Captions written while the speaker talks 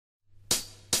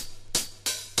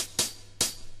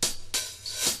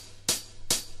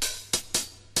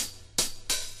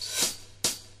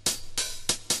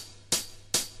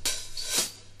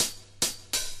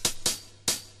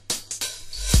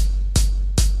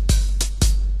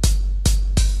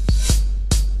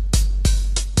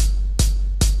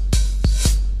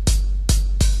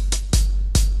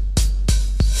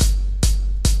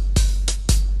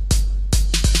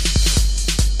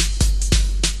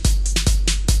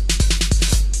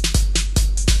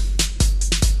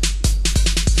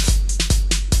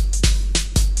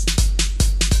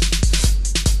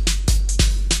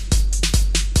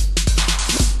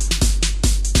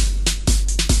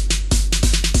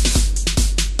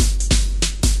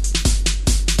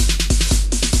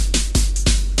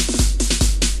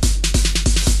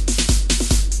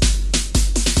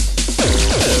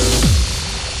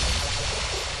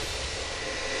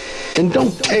And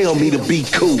don't tell me to be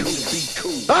cool.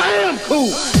 I am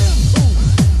cool.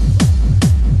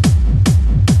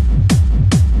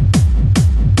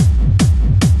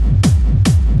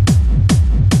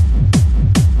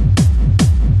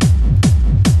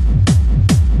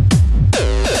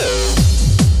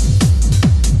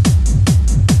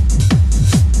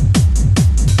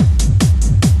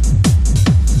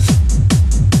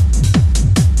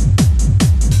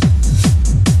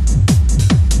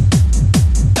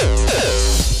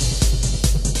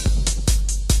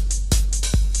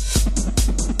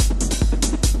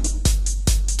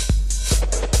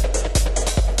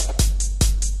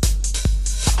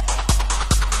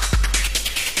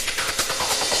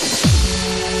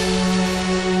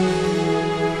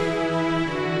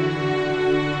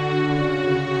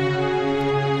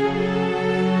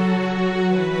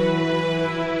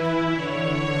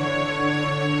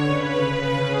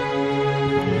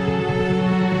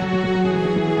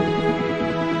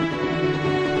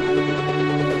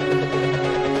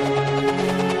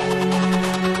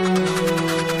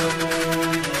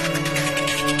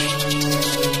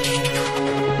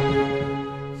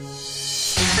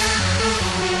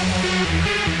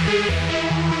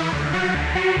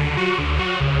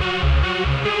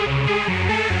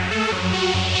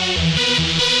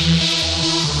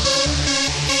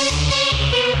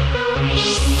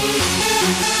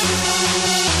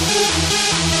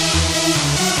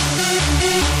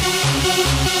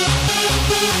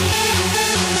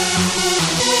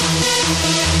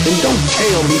 And don't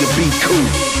tell me to be cool.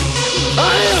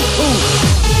 I am cool.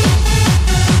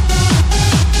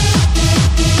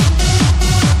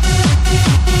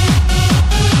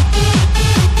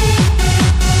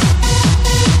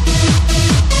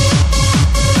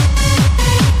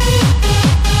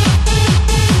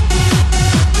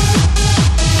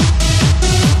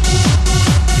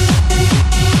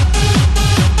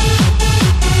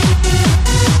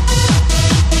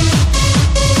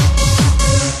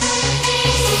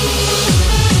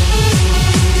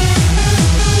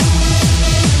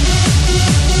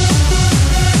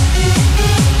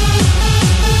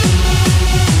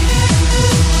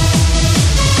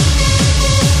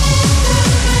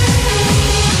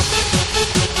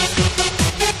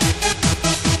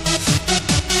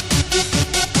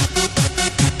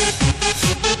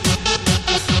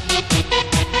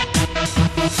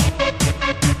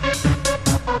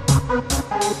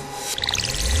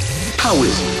 How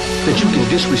is it that you can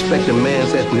disrespect a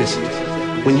man's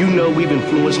ethnicity when you know we've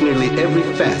influenced nearly every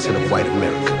facet of white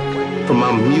America? From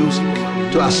our music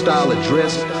to our style of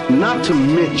dress, not to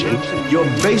mention your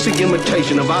basic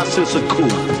imitation of our sense of cool.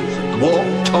 Walk,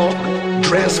 talk,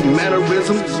 dress,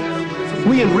 mannerisms.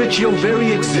 We enrich your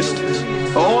very existence,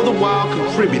 all the while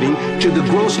contributing to the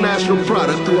gross national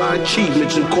product through our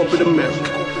achievements in corporate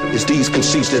America. It's these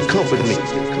conceits that comfort me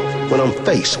when I'm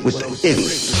faced with the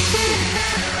ignorance.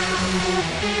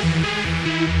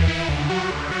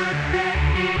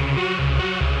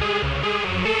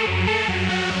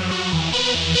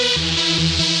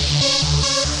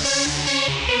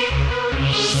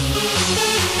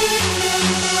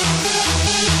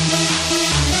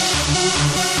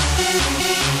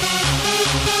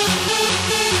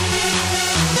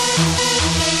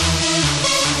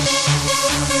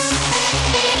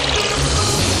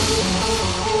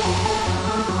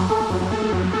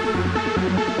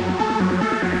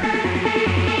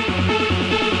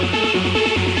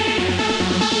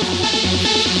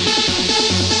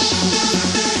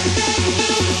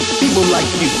 Like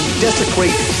you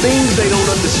desecrate things they don't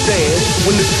understand,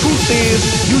 when the truth is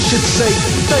you should say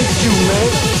thank you, man,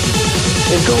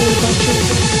 and go about your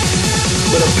way.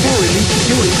 But apparently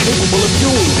you're incapable of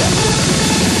doing that.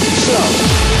 So,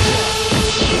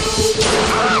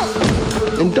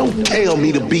 and don't tell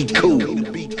me to be cool.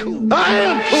 I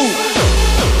am cool.